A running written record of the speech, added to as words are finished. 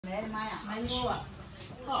买的嘛呀？买牛肉。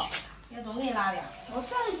好，也都给你拉的。我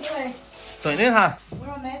正喜欢。炖炖它。我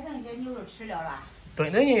说买正些牛肉吃了吧。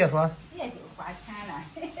炖炖你也说。别就花钱了，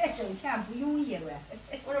挣钱不容易呗。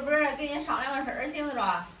我这不是跟你商量个事儿，寻思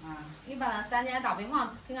着。嗯。你把那3间大北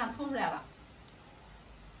房给俺腾出来吧。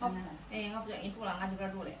好。哎，我不叫你住了，俺就搁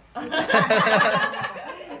住嘞。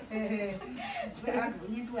不让住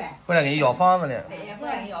你住呀？回来给你要房子嘞。对，回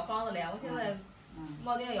来给你要房子嘞。我现在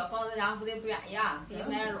毛顶要房子，家不得不愿意啊，给你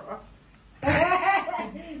买肉。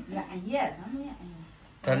愿意，怎么愿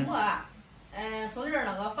意？不过，苏丽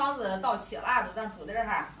那个房子到期了，就咱租这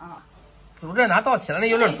哈。啊。租这哪到期了？那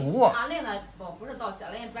有点租。俺那呢不是到期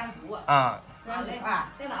了，人转租。啊。转租啊！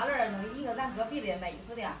在那儿那一个咱隔壁的卖衣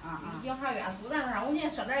服的，婴孩园租咱那儿，我寻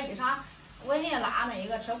思省点衣裳，我寻思拉那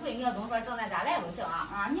个车回，你要东说整咱家来都行啊。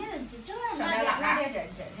啊，你整点俺在这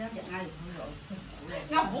整俺衣服肉。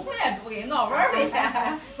俺不回来住，给你闹玩儿呗。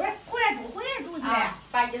不是回来住去。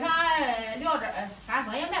把衣裳撂这儿，反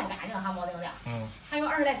正也卖不干净，还没定的。嗯。还有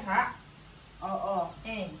20来天儿。哦。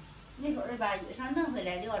哎。你说是把衣裳弄回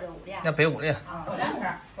来撂这屋里？那北屋里。啊，过2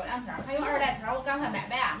天，还有20来天，我赶快卖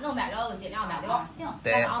啊，能卖了就尽量卖了。行，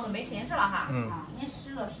咱俩都没心事了哈。你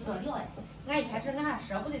拾掇撂呀。俺一开始俺还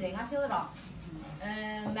舍不得的，俺寻思着，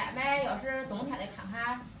卖要是冬天的看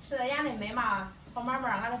看，实在眼的没嘛，好慢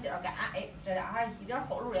慢俺都接着干。哎，这家伙一点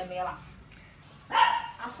后路也没了。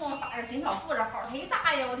俺红发着心跳服这号忒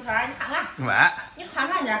大呀！我的天，你看看。喂。你穿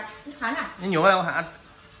上去，你穿上。你扭过来我看。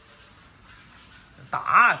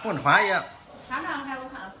大，不能穿也。穿上看，我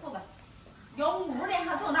看裤子，腰五五的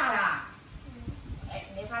还这么大的，哎，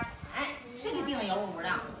没法穿。谁给定的腰五五的？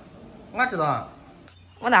我知道。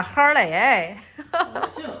我那孩儿嘞，哎。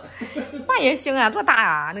行。那也行啊，多大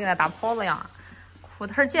呀？跟那大袍子一样。裤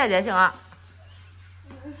腿姐姐行啊。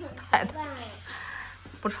太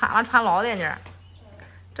不穿了，穿老的呢。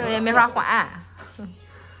这个也没法换。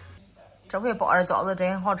这回包着饺子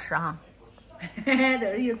真好吃哈。这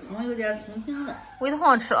是有葱，有点葱瓶子。伟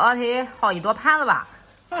彤吃了得好1多盘子吧？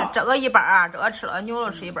这个1半儿，这个吃了牛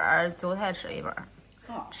肉吃1半儿，韭菜吃1半儿，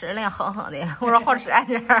吃的那哼哼的。我说好吃啊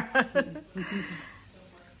这儿。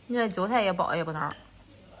你这韭菜也包也不孬。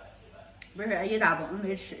不是一大帮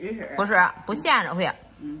没吃的事。不是不咸这回。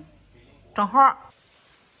正好。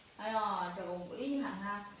哎呦，这个屋里你看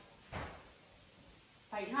看，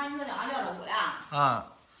把衣裳你说叫俺撂这屋里啊？啊。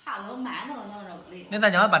哈都满弄这屋里。那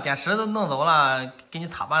咱家把电视都弄走了，给你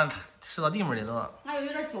擦把拾到地面里头。俺又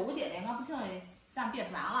有点纠结的，俺不行，咱别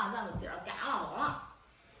转了，咱都今儿干了完了。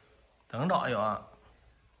等着要。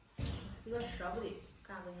有点舍不得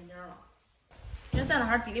干这些年了。因为咱那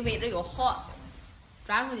哈地理位置又好，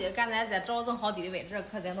转出去赶咱再找正好地理位置，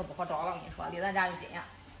可真都不好找了。我跟你说，离咱家就近呀。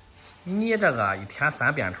你这个一天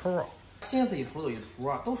3遍头，寻思一出就一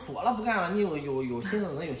出，都说了不干了，你又寻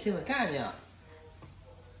思又寻思干呢。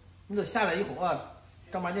你都下来以后啊，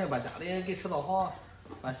正把劲把家里给拾掇好，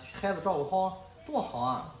把孩子照顾好，多好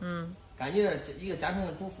啊！赶紧一个家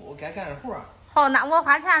庭主妇该干的活。好，那我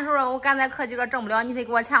花钱的时候，我刚才可几个挣不了，你得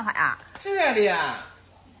给我钱花呀。这的。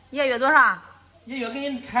月多少？月给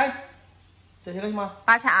你开这些个什么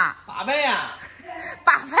？8000啊？800呀。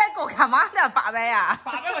800够干嘛的？800呀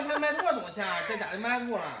？800块钱买多少东西啊？在家里买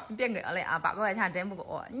够了。你别跟了啊！800块钱真不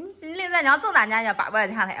够。你离咱家挣咱家800块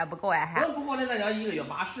钱他也不够呀，还。不够，离咱家1个月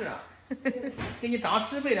80，给你涨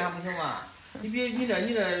10倍的还不行吗？你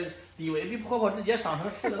这地位比婆婆直接上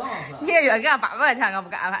升10个档次。1个月给俺800块钱，俺不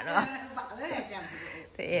干，反正。800块钱不够。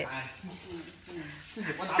对。自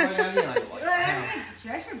己给我打2元了就。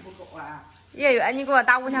确实不够啊。1个月你给我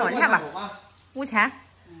打5000块钱吧。5000。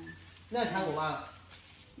2000够吧？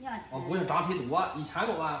我不用涨忒多，1000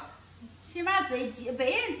够吧？起码最基本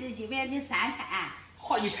得3000。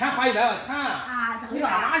好，1天花100块钱。啊，你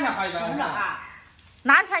哪天花100块钱？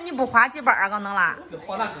哪天你不花几百啊？可能了。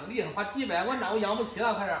花那更厉害，花几百，我养不起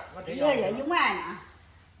了，快点，我真养不起。1万呢。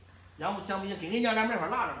养不起，不行，跟人家没法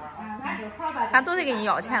拉着玩。那就好吧。俺都得给你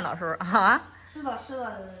要钱，到时候啊。拾掇。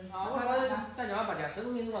我说咱家把电视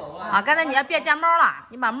都给你挪走了。啊，刚才你也别剪毛了，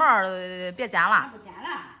你把毛别剪了。不剪了。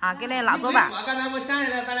啊，给人拉走吧。刚才我闲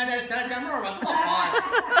着呢，咱俩在剪毛吧，多好啊！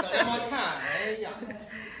挣2毛钱，哎呀。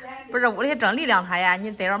不是屋里正力量它呀，你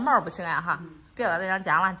逮着毛不行呀哈。别在这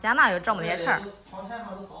剪了，剪了又挣不些钱。窗台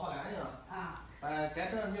上都扫把干净了。啊。该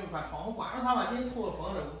整你就把窗户关上它吧，你透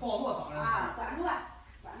风这不好多脏人。啊，关住。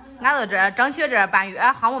俺都这争取这半月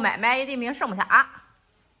项目买一地名剩不下。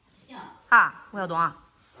行。哈，吴小东。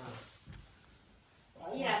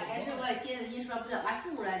我一开始我寻思你说不叫俺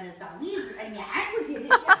住了，这脏你这撵出去。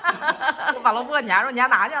我把老婆撵出撵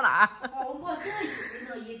哪去了？我总心里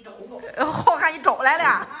头一周。好汉一周来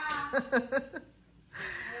了。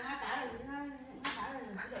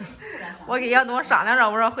我跟亚东商量着，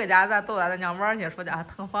我说回家咱走咱娘玩去，说家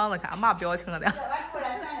腾房子看嘛表情的。我出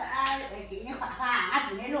来算着，给你画画，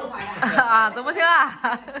俺给你肉画啥？啊，怎么行啊？